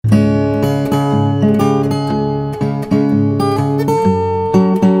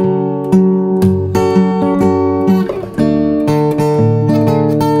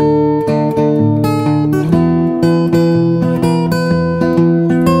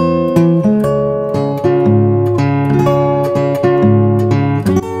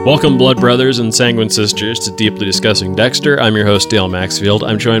Welcome, blood brothers and sanguine sisters, to Deeply Discussing Dexter. I'm your host, Dale Maxfield.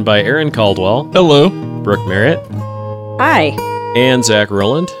 I'm joined by Aaron Caldwell. Hello. Brooke Merritt. Hi. And Zach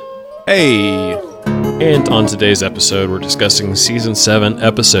Rowland. Hey. And on today's episode, we're discussing Season 7,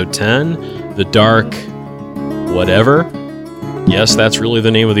 Episode 10, The Dark Whatever. Yes, that's really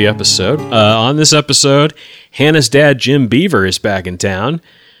the name of the episode. On this episode, Hannah's dad, Jim Beaver, is back in town.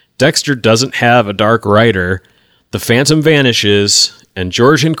 Dexter doesn't have a dark writer. The Phantom vanishes. And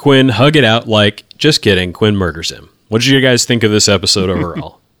George and Quinn hug it out like, just kidding, Quinn murders him. What did you guys think of this episode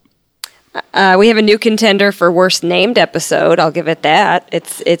overall? We have a new contender for worst named episode. I'll give it that.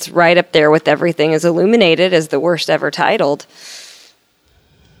 It's right up there with Everything is Illuminated as the worst ever titled.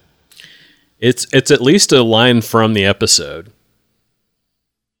 It's at least a line from the episode.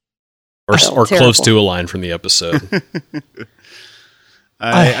 Or close to a line from the episode.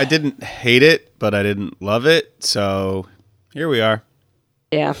 I didn't hate it, but I didn't love it. So here we are.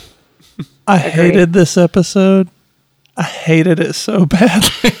 Yeah. I hated this episode. I hated it so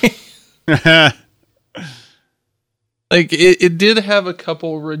badly. Like it did have a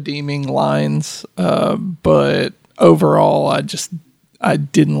couple redeeming lines, but overall I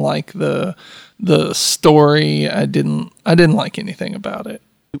didn't like the story. I didn't like anything about it.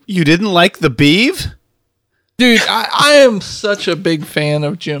 You didn't like the Beeve? Dude, I am such a big fan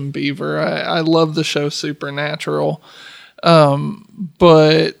of Jim Beaver. I love the show Supernatural.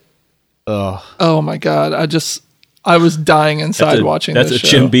 But oh my God, I was dying inside watching this show. That's a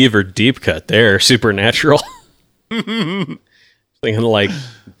Jim Beaver deep cut there, Supernatural. Thinking like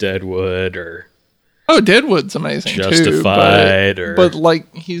Deadwood or Deadwood's amazing Justified too. But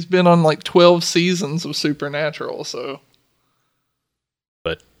like he's been on like 12 seasons of Supernatural, so.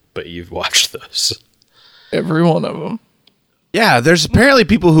 But you've watched those. Every one of them. Yeah, there's apparently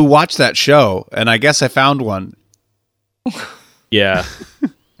people who watch that show, and I guess I found one. Yeah.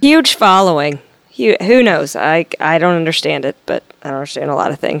 Huge following. Who knows? I don't understand it, but I don't understand a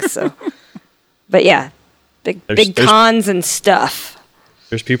lot of things. So, but yeah, big cons and stuff.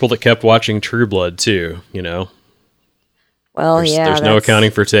 There's people that kept watching True Blood too. You know. Well, there's no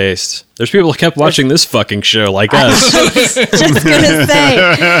accounting for taste. There's people that kept watching this fucking show like us. I was just gonna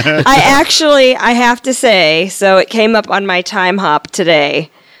say, I have to say, so it came up on my time hop today.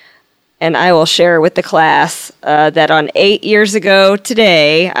 And I will share with the class that on 8 years ago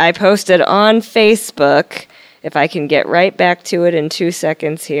today, I posted on Facebook, if I can get right back to it in 2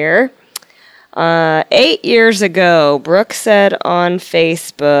 seconds here. 8 years ago, Brooke said on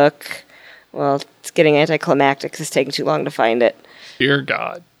Facebook, well, it's getting anticlimactic because it's taking too long to find it. Dear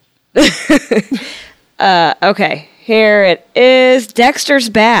God. Okay, here it is. Dexter's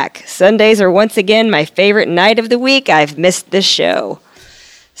back. Sundays are once again my favorite night of the week. I've missed this show.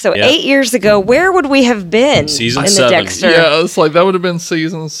 So 8 years ago, where would we have been Season in 7. the Dexter? Yeah, it's like that would have been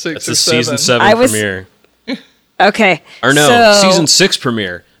season 6 That's or a 7. season 7 premiere. Okay. Or no, season 6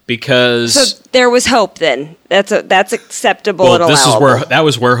 premiere because so there was hope then. That's acceptable and allowable. That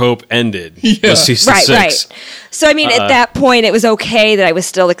was where hope ended. Yeah. Was season 6. Right. So I mean, at that point, it was okay that I was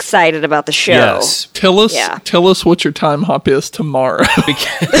still excited about the show. Yes. Tell us what your time hop is tomorrow.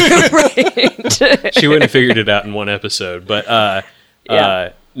 Right. She wouldn't have figured it out in one episode, but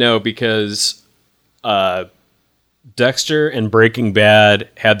no, because Dexter and Breaking Bad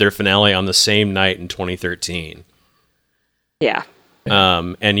had their finale on the same night in 2013. Yeah.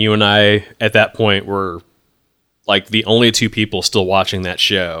 And you and I, at that point, were like the only two people still watching that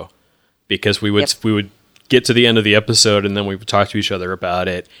show because we would get to the end of the episode and then we would talk to each other about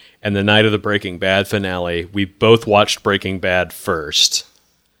it. And the night of the Breaking Bad finale, we both watched Breaking Bad first.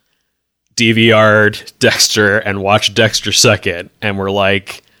 DVR'd Dexter and watched Dexter second, and we're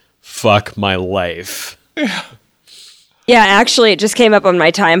like, fuck my life. Yeah, actually, it just came up on my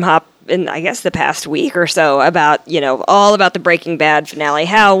time hop in, I guess, the past week or so about, all about the Breaking Bad finale,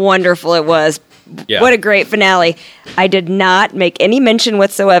 how wonderful it was. Yeah. What a great finale. I did not make any mention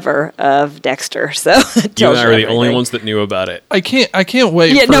whatsoever of Dexter, so you and I are the only ones that knew about it. I can't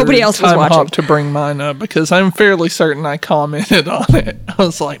wait for nobody else was Time watching. Hop to bring mine up because I'm fairly certain I commented on it. I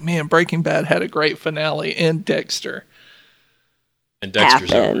was like, man, Breaking Bad had a great finale and Dexter. And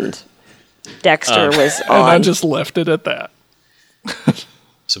Dexter's happened. Dexter was on. And I just left it at that.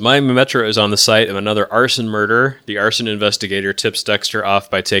 So Miami Metro is on the site of another arson murder. The arson investigator tips Dexter off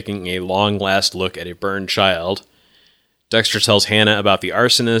by taking a long last look at a burned child. Dexter tells Hannah about the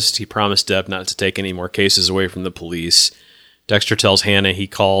arsonist. He promised Deb not to take any more cases away from the police. Dexter tells Hannah he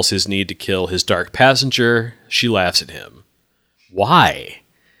calls his need to kill his dark passenger. She laughs at him. Why?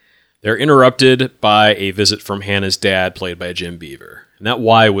 They're interrupted by a visit from Hannah's dad, played by Jim Beaver. And that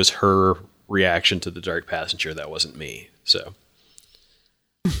why was her reaction to the dark passenger. That wasn't me. So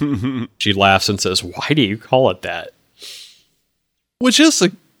She laughs and says, "Why do you call it that?" Which is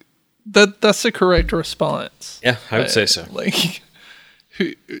that's the correct response. Yeah, I would say so. Like,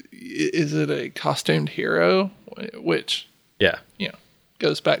 is it a costumed hero? Which, Yeah.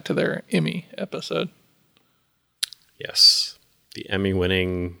 goes back to their Emmy episode. Yes. The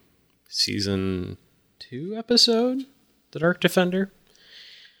Emmy-winning season 2 episode, The Dark Defender.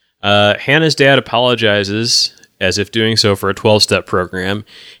 Hannah's dad apologizes, as if doing so for a 12-step program.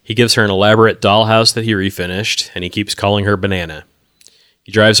 He gives her an elaborate dollhouse that he refinished, and he keeps calling her Banana.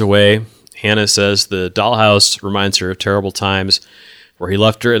 He drives away. Hannah says the dollhouse reminds her of terrible times where he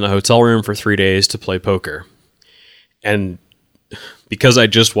left her in the hotel room for 3 days to play poker. And because I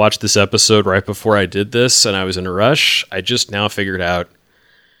just watched this episode right before I did this and I was in a rush, I just now figured out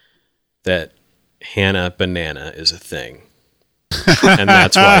that Hannah Banana is a thing. And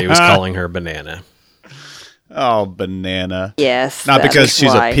that's why he was calling her Banana. Oh, Banana. Yes. Not that because is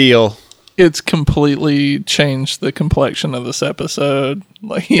she's why. a peel. It's completely changed the complexion of this episode.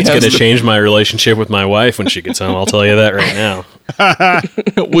 Like, It's going to change my relationship with my wife when she gets home. I'll tell you that right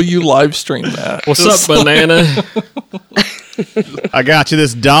now. Will you live stream that? What's up, Banana? I got you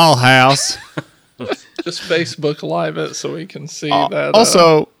this dollhouse. Just Facebook Live it so we can see that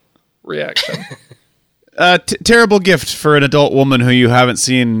Also, reaction. terrible gift for an adult woman who you haven't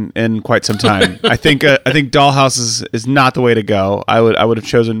seen in quite some time. I think dollhouse is not the way to go. I would have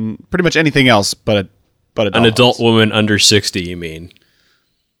chosen pretty much anything else but a An adult woman under 60, you mean?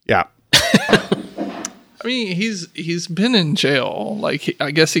 Yeah. I mean, he's been in jail. Like, I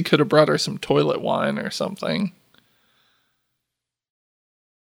guess he could have brought her some toilet wine or something.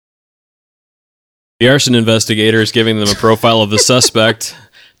 The arson investigator is giving them a profile of the suspect.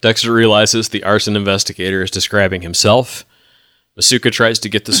 Dexter realizes the arson investigator is describing himself. Masuka tries to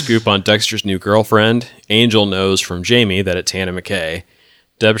get the scoop on Dexter's new girlfriend. Angel knows from Jamie that it's Hannah McKay.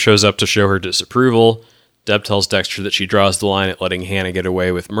 Deb shows up to show her disapproval. Deb tells Dexter that she draws the line at letting Hannah get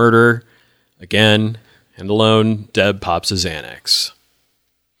away with murder. Again, and alone, Deb pops a Xanax.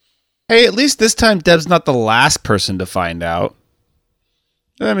 Hey, at least this time Deb's not the last person to find out.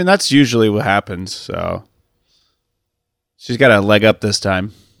 I mean, that's usually what happens, so she's got a leg up this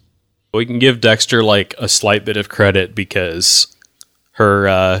time. We can give Dexter like a slight bit of credit because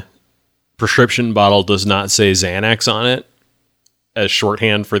her prescription bottle does not say Xanax on it as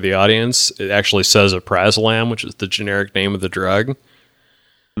shorthand for the audience. It actually says Aprazolam, which is the generic name of the drug.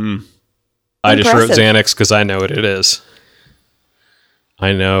 I just wrote Impressive. Xanax because I know what it is.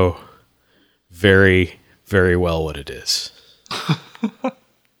 I know very, very well what it is.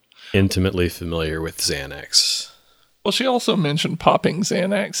 Intimately familiar with Xanax. Well, she also mentioned popping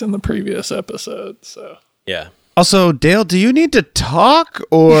Xanax in the previous episode, so. Yeah. Also, Dale, do you need to talk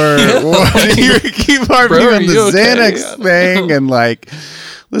or what? Do you keep arguing Bro, are on the you okay? Xanax thing and like,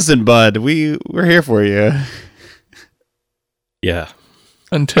 listen, bud, we're here for you. Yeah.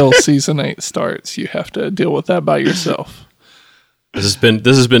 Until season 8 starts, you have to deal with that by yourself. This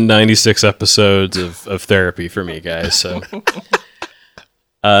has been 96 episodes of therapy for me, guys. So,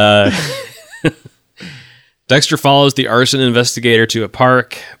 Dexter follows the arson investigator to a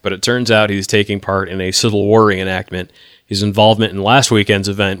park, but it turns out he's taking part in a Civil War reenactment. His involvement in last weekend's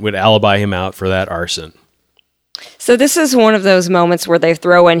event would alibi him out for that arson. So this is one of those moments where they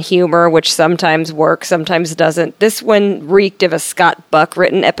throw in humor, which sometimes works, sometimes doesn't. This one reeked of a Scott Buck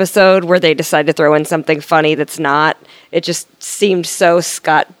written episode where they decide to throw in something funny that's not. It just seemed so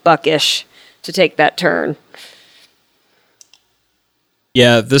Scott Buckish to take that turn.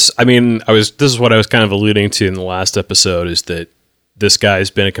 Yeah, this is what I was kind of alluding to in the last episode, is that this guy's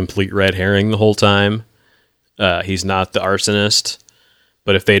been a complete red herring the whole time. He's not the arsonist.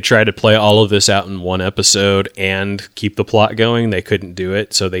 But if they tried to play all of this out in one episode and keep the plot going, they couldn't do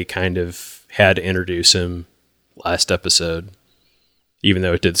it. So they kind of had to introduce him last episode, even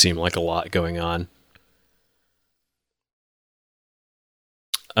though it did seem like a lot going on.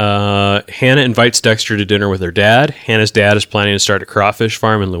 Hannah invites Dexter to dinner with her dad. Hannah's dad is planning to start a crawfish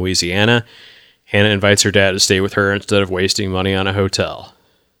farm in Louisiana. Hannah invites her dad to stay with her instead of wasting money on a hotel.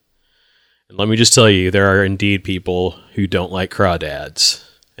 And let me just tell you, there are indeed people who don't like crawdads,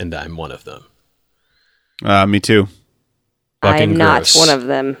 and I'm one of them. Me too. Fucking I'm not gross. one of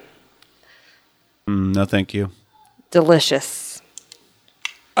them. No, thank you. Delicious.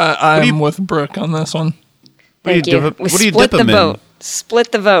 I'm with Brooke on this one. Thank you. We what do you split dip the 'em in? vote.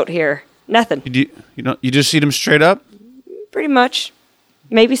 Split the vote here. Nothing. You just eat them straight up? Pretty much.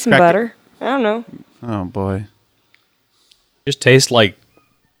 Maybe some Crack- butter. I don't know. Oh boy. Just taste like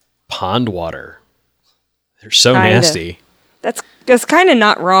pond water. They're so Kinda. nasty. That's kind of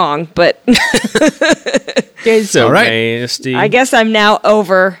not wrong, but It's All right. nasty. I guess I'm now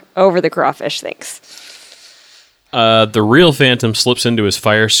over the crawfish things. The real Phantom slips into his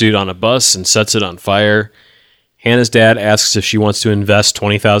fire suit on a bus and sets it on fire. Hannah's dad asks if she wants to invest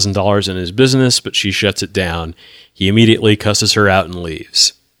 $20,000 in his business, but she shuts it down. He immediately cusses her out and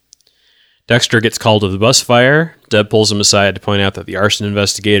leaves. Dexter gets called to the bus fire. Deb pulls him aside to point out that the arson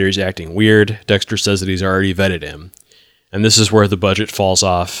investigator is acting weird. Dexter says that he's already vetted him. And this is where the budget falls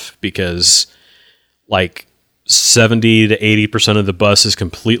off because, like, 70 to 80% of the bus is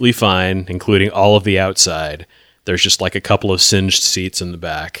completely fine, including all of the outside. There's just like a couple of singed seats in the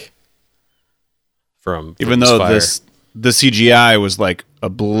back. From Even this though fire. the CGI was like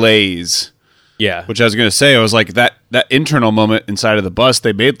ablaze, Yeah. which I was going to say, it was like that internal moment inside of the bus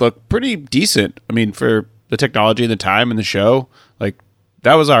they made look pretty decent. I mean, for the technology and the time and the show, like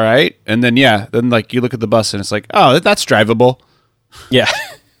that was all right. And then like you look at the bus and it's like, oh, that's drivable. Yeah.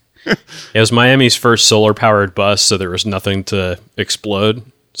 It was Miami's first solar powered bus, so there was nothing to explode.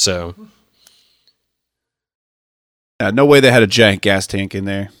 So No way they had a giant gas tank in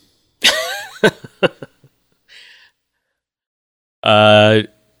there.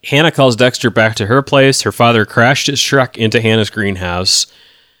 Hannah calls Dexter back to her place. Her father crashed his truck into Hannah's greenhouse.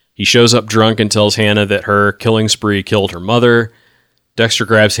 He shows up drunk and tells Hannah that her killing spree killed her mother. Dexter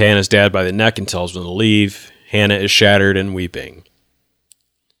grabs Hannah's dad by the neck and tells him to leave. Hannah is shattered and weeping.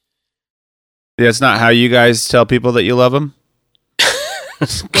 Yeah, it's not how you guys tell people that you love them.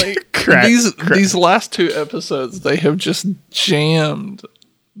 These last two episodes, they have just jammed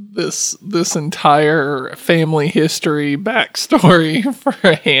this entire family history backstory for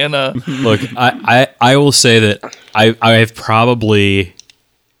Hannah. Look, I will say that I have probably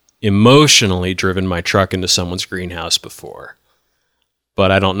emotionally driven my truck into someone's greenhouse before,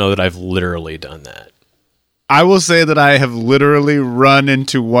 but I don't know that I've literally done that. I will say that I have literally run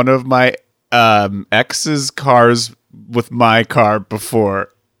into one of my ex's cars with my car before.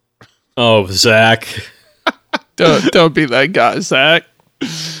 Oh, Zach. Don't be that guy, Zach.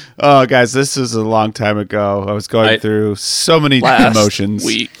 Oh, guys, this is a long time ago. I was going through so many Last emotions.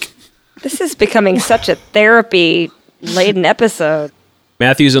 week. This is becoming such a therapy-laden episode.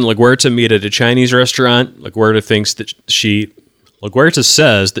 Matthews and LaGuerta meet at a Chinese restaurant. LaGuerta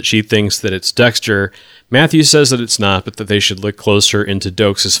says that she thinks that it's Dexter. Matthews says that it's not, but that they should look closer into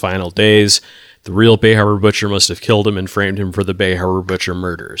Dokes' final days. The real Bay Harbor Butcher must have killed him and framed him for the Bay Harbor Butcher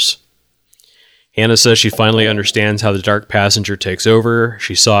murders. Hannah says she finally understands how the Dark Passenger takes over.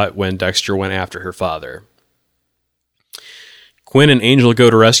 She saw it when Dexter went after her father. Quinn and Angel go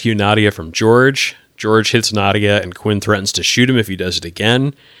to rescue Nadia from George. George hits Nadia and Quinn threatens to shoot him if he does it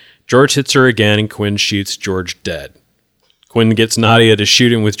again. George hits her again and Quinn shoots George dead. Quinn gets Nadia to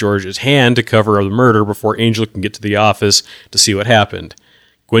shoot him with George's hand to cover up the murder before Angel can get to the office to see what happened.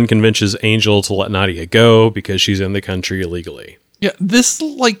 Quinn convinces Angel to let Nadia go because she's in the country illegally. Yeah, this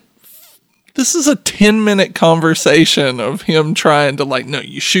is a 10-minute conversation of him trying to no,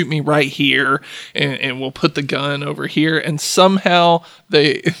 you shoot me right here and we'll put the gun over here. And somehow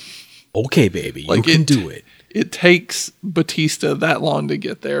they... Okay, baby, you can do it. It takes Batista that long to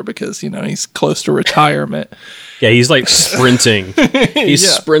get there because, he's close to retirement. Yeah, he's sprinting. He's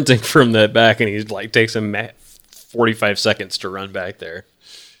sprinting from the back and he's takes him 45 seconds to run back there.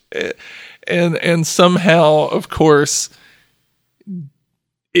 And somehow, of course...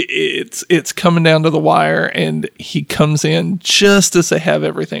 It's coming down to the wire, and he comes in just as they have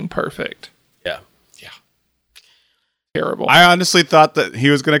everything perfect. Yeah. Terrible. I honestly thought that he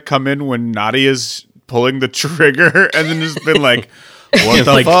was going to come in when Nadia's pulling the trigger and then just been like, what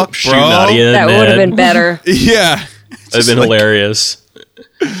the fuck, shoot bro? Nadia That in the would have head. been better. Yeah. That'd been hilarious.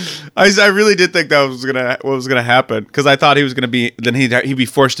 I really did think that was what was gonna happen because I thought he was gonna be he'd be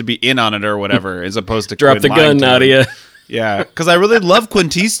forced to be in on it or whatever as opposed to Drop Quinn the lying gun, to him. Nadia. Yeah, because I really love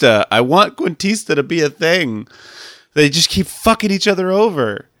Quintista. I want Quintista to be a thing. They just keep fucking each other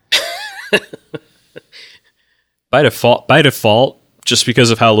over. By default, just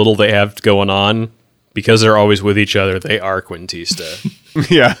because of how little they have going on, because they're always with each other, they are Quintista.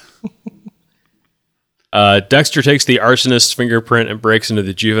 Yeah. Dexter takes the arsonist's fingerprint and breaks into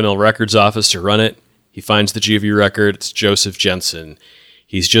the juvenile records office to run it. He finds the juvie record. It's Joseph Jensen.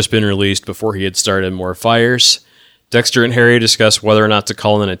 He's just been released before he had started more fires. Dexter and Harry discuss whether or not to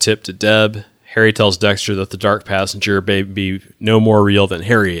call in a tip to Deb. Harry tells Dexter that the Dark Passenger may be no more real than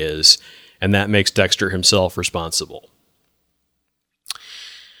Harry is, and that makes Dexter himself responsible.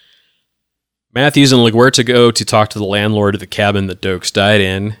 Matthews and LaGuerta go to talk to the landlord of the cabin that Dokes died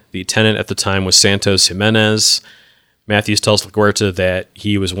in. The tenant at the time was Santos Jimenez. Matthews tells LaGuerta that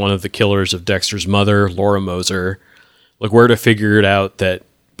he was one of the killers of Dexter's mother, Laura Moser. LaGuerta figured out that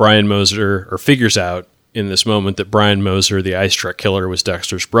Brian Moser, or figures out in this moment that Brian Moser, the ice truck killer, was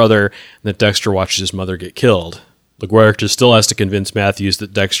Dexter's brother, and that Dexter watched his mother get killed. LaGuerta still has to convince Matthews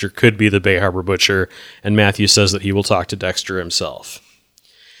that Dexter could be the Bay Harbor Butcher, and Matthews says that he will talk to Dexter himself.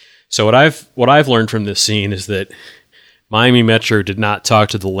 So what I've learned from this scene is that Miami Metro did not talk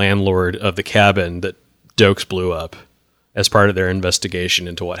to the landlord of the cabin that Dokes blew up as part of their investigation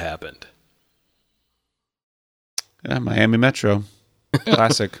into what happened. Yeah, Miami Metro.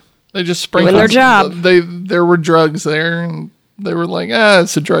 Classic. They just sprinkled their job. There were drugs there, and they were like,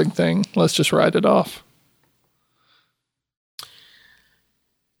 it's a drug thing. Let's just write it off.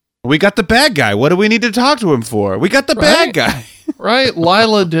 We got the bad guy. What do we need to talk to him for? We got the bad guy. Right?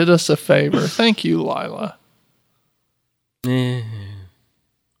 Lila did us a favor. Thank you, Lila. That's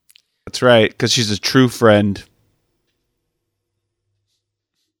right, because she's a true friend.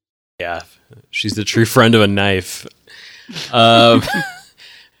 Yeah, she's the true friend of a knife.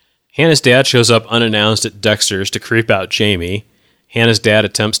 Hannah's dad shows up unannounced at Dexter's to creep out Jamie. Hannah's dad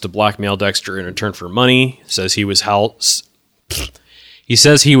attempts to blackmail Dexter in return for money. Says he was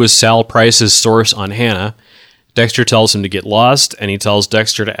Sal Price's source on Hannah. Dexter tells him to get lost, and he tells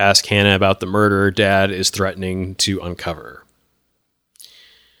Dexter to ask Hannah about the murder Dad is threatening to uncover.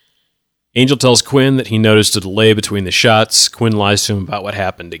 Angel tells Quinn that he noticed a delay between the shots. Quinn lies to him about what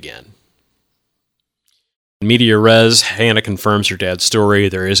happened again. In media res, Hannah confirms her dad's story.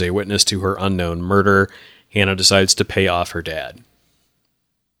 There is a witness to her unknown murder. Hannah decides to pay off her dad.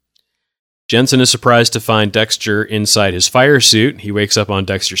 Jensen is surprised to find Dexter inside his fire suit. He wakes up on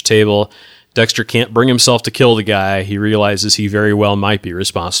Dexter's table. Dexter can't bring himself to kill the guy. He realizes he very well might be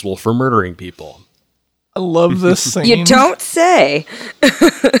responsible for murdering people. I love this scene. You don't say.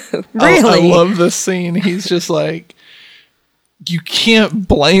 Really? I love this scene. He's just like, you can't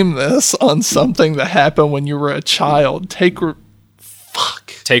blame this on something that happened when you were a child. Take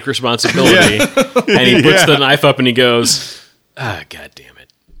responsibility. And he puts the knife up and he goes, God damn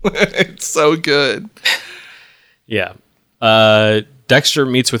it. It's so good. Yeah. Dexter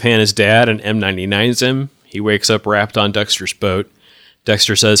meets with Hannah's dad and M99s him. He wakes up wrapped on Dexter's boat.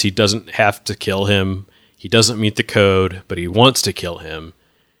 Dexter says he doesn't have to kill him. He doesn't meet the code, but he wants to kill him.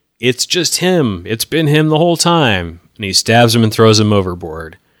 It's just him. It's been him the whole time. And he stabs him and throws him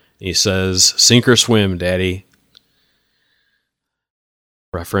overboard. He says, sink or swim, Daddy.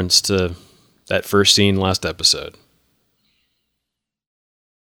 Reference to that first scene last episode.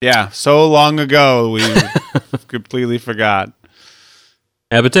 Yeah, so long ago we completely forgot.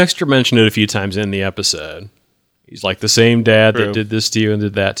 Yeah, but Dexter mentioned it a few times in the episode. He's like the same dad True. that did this to you and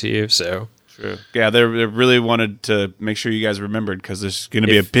did that to you, so... True. Yeah, they really wanted to make sure you guys remembered because there's going to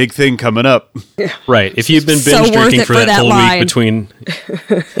be a big thing coming up. Right. If you've been So binge worth drinking it for for that that whole line. week between...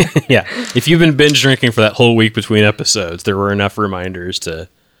 Yeah. If you've been binge drinking for that whole week between episodes, there were enough reminders to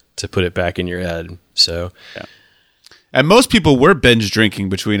put it back in your head. So... Yeah. And most people were binge drinking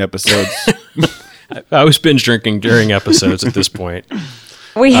between episodes. I was binge drinking during episodes at this point.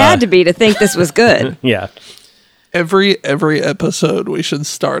 We had to be to think this was good. Yeah. Every episode, we should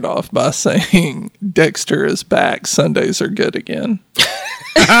start off by saying Dexter is back. Sundays are good again.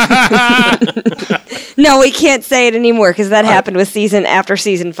 No, we can't say it anymore because that happened with after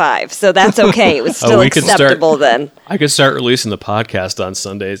season 5. So that's okay. It was still we could acceptable then. I could start releasing the podcast on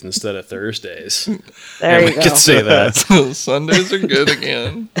Sundays instead of Thursdays. There We you go. could say that. Sundays are good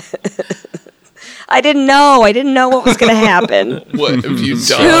again. I didn't know what was going to happen. What have you Who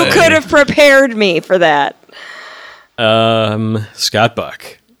done? could have prepared me for that? Scott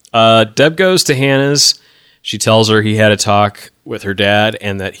Buck. Deb goes to Hannah's. She tells her he had a talk with her dad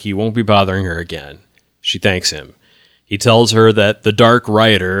and that he won't be bothering her again. She thanks him. He tells her that the Dark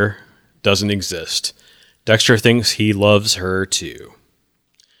Rider doesn't exist. Dexter thinks he loves her too.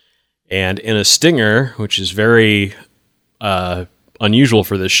 And in a stinger, which is very unusual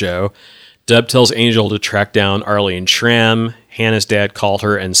for this show, Deb tells Angel to track down Arlene Schramm. Hannah's dad called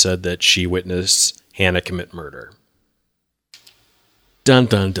her and said that she witnessed Hannah commit murder. Dun,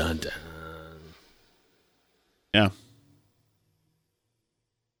 dun, dun, dun. Yeah.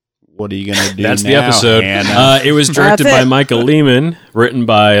 What are you going to do That's now, the episode. Hannah? It was directed That's by it. Michael Lehman, written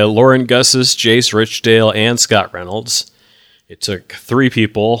by Lauren Gussis, Jace Richdale, and Scott Reynolds. It took 3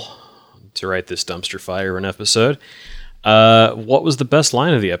 people to write this dumpster fire of an episode. What was the best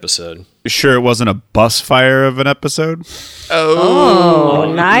line of the episode? You sure it wasn't a bus fire of an episode?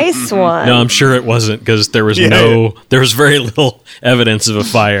 Oh, nice one. No, I'm sure it wasn't because there was very little evidence of a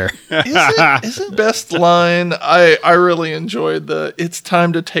fire. Isn't best line? I really enjoyed it's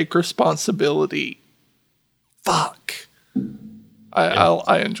time to take responsibility. Fuck.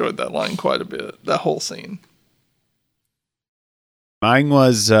 I enjoyed that line quite a bit. That whole scene. Mine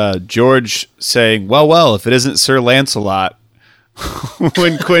was George saying, well, if it isn't Sir Lancelot,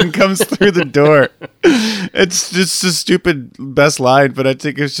 when Quinn comes through the door. It's just a stupid best line, but I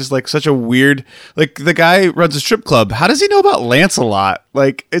think it's just like such a weird, like the guy runs a strip club. How does he know about Lancelot?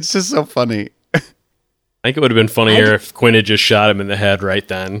 Like, it's just so funny. I think it would have been funnier if Quinn had just shot him in the head right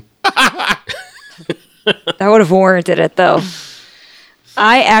then. That would have warranted it, though.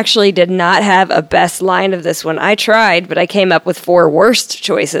 I actually did not have a best line of this one. I tried, but I came up with 4 worst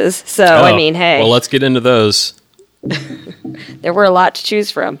choices. So, I mean, hey. Well, let's get into those. There were a lot to choose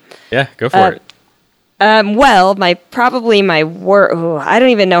from. Yeah, go for it. Well, my worst. I don't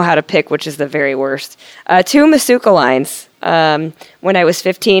even know how to pick which is the very worst. 2 Masuka lines. When I was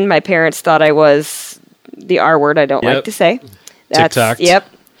 15, my parents thought I was the R word I don't like to say. TikTok. Yep.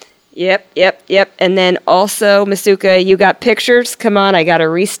 And then also, Masuka, you got pictures? Come on, I got a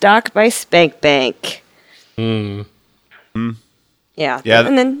restock by Spank Bank. Yeah.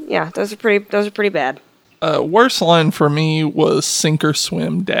 And then those are pretty bad. Worst line for me was Sink or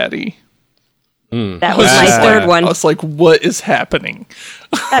Swim Daddy. That was my third one. I was like, what is happening?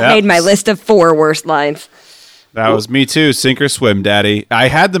 That made my list of 4 worst lines. That was me too. Sink or Swim Daddy. I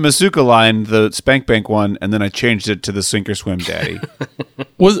had the Masuka line, the Spank Bank one, and then I changed it to the Sink or Swim Daddy.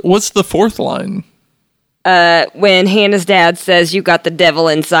 What's the 4th line? When Hannah's dad says, "You got the devil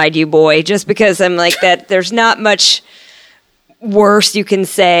inside you, boy," just because I'm like that. There's not much worse you can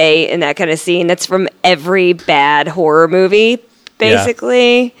say in that kind of scene. That's from every bad horror movie,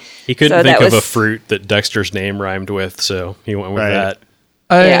 basically. Yeah. He couldn't think of a fruit that Dexter's name rhymed with, so he went with that.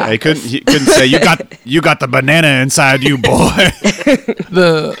 He couldn't say you got the banana inside you, boy.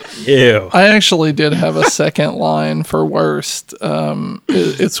 Ew. I actually did have a second line for worst.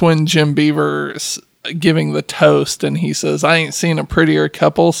 It's when Jim Beaver's giving the toast and he says, "I ain't seen a prettier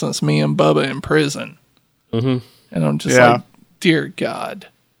couple since me and Bubba in prison." Mm-hmm. And I'm just like, dear God.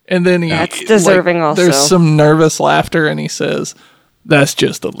 And then that's deserving also. There's some nervous laughter and he says, "That's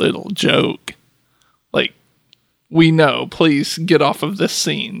just a little joke." Like, we know. Please get off of this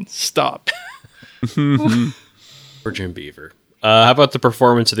scene. Stop. Or Jim Beaver. How about the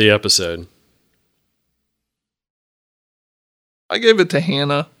performance of the episode? I gave it to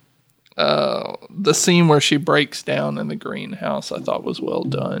Hannah. The scene where she breaks down in the greenhouse, I thought was well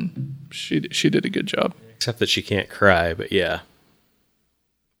done. She did a good job. Except that she can't cry, but yeah.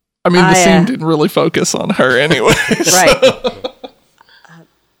 I mean, the scene didn't really focus on her anyway. Right.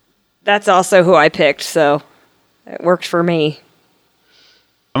 That's also who I picked, so it worked for me.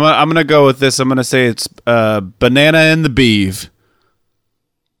 I'm gonna go with this. I'm gonna say it's Banana and the Beeve.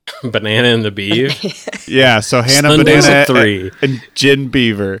 Banana and the Beeve? Yeah, so Hannah Sundays Banana at 3. and Jim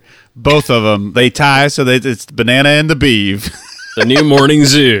Beaver. Both of them. They tie, so it's Banana and the Beeve. The new morning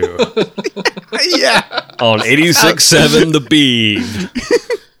zoo. Yeah. On 86.7 The Beeve.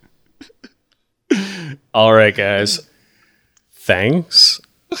 All right, guys. Thanks.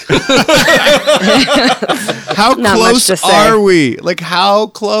 How close are we? Like, how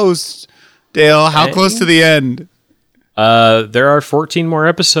close, Dale? How close to the end? There are 14 more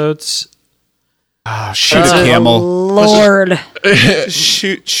episodes. Oh, shoot a camel. Lord.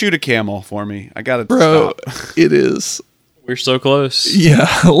 Shoot a camel for me. I got to stop. It is. We're so close. Yeah,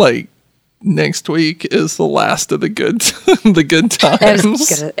 like next week is the last of the good times.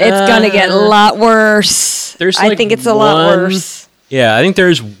 It's gonna get a lot worse. I think it's a lot worse. Yeah, I think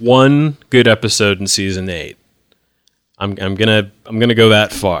there's one good episode in season 8. I'm gonna go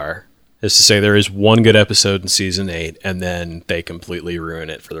that far as to say there is one good episode in season 8, and then they completely ruin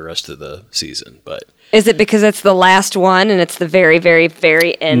it for the rest of the season. But is it because it's the last one and it's the very, very,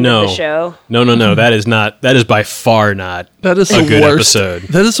 very end of the show? No. That is by far not. That is a good worst episode.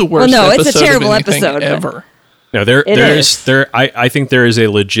 That is the worst. Well, no, episode it's a terrible of anything episode ever. No, I think there is a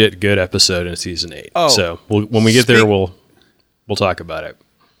legit good episode in season 8. Oh. So when we get there, we'll talk about it.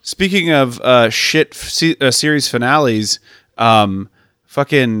 Speaking of series finales,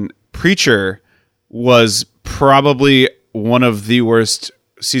 fucking Preacher was probably one of the worst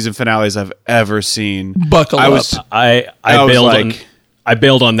season finales I've ever seen. Buckle up. I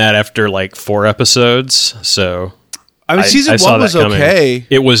bailed on that after like 4 episodes. So I mean, season 1 was okay.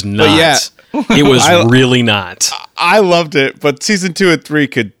 It was not. But yeah, it was really not. I loved it, but season 2 and 3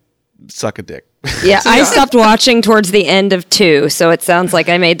 could suck a dick. Yeah, I stopped watching towards the end of 2, so it sounds like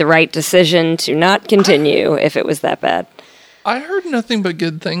I made the right decision to not continue if it was that bad. I heard nothing but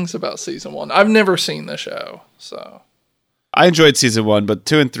good things about season 1. I've never seen the show, so I enjoyed season 1, but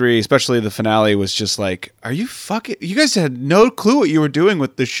 2 and 3, especially the finale, was just like, are you fucking... You guys had no clue what you were doing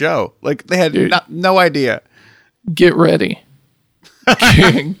with this show. Like, they had no idea. Get ready.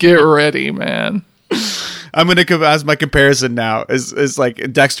 Get ready, man. I'm gonna as my comparison now is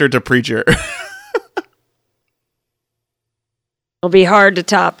like Dexter to Preacher. It'll be hard to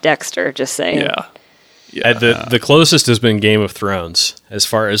top Dexter, just saying. Yeah. The closest has been Game of Thrones as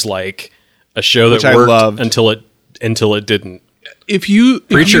far as like a show that Which I worked loved. until it didn't.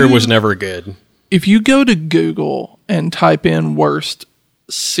 Preacher was never good. If you go to Google and type in worst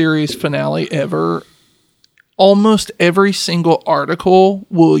series finale ever, almost every single article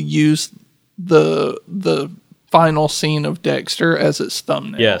will use the final scene of Dexter as its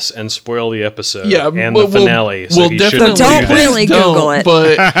thumbnail. Yes, and spoil the episode Yeah, and we'll- the finale. we'll he definitely shouldn't Don't do that. really Google it.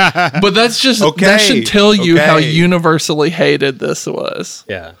 But that's just Okay, that should tell you how okay. universally hated this was.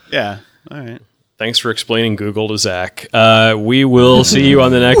 Yeah. Yeah. All right. Thanks for explaining Google to Zach. We will see you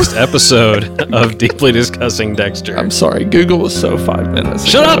on the next episode of Deeply Discussing Dexter. I'm sorry, Google was so 5 minutes.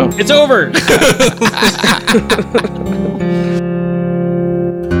 Shut ago. up! It's over!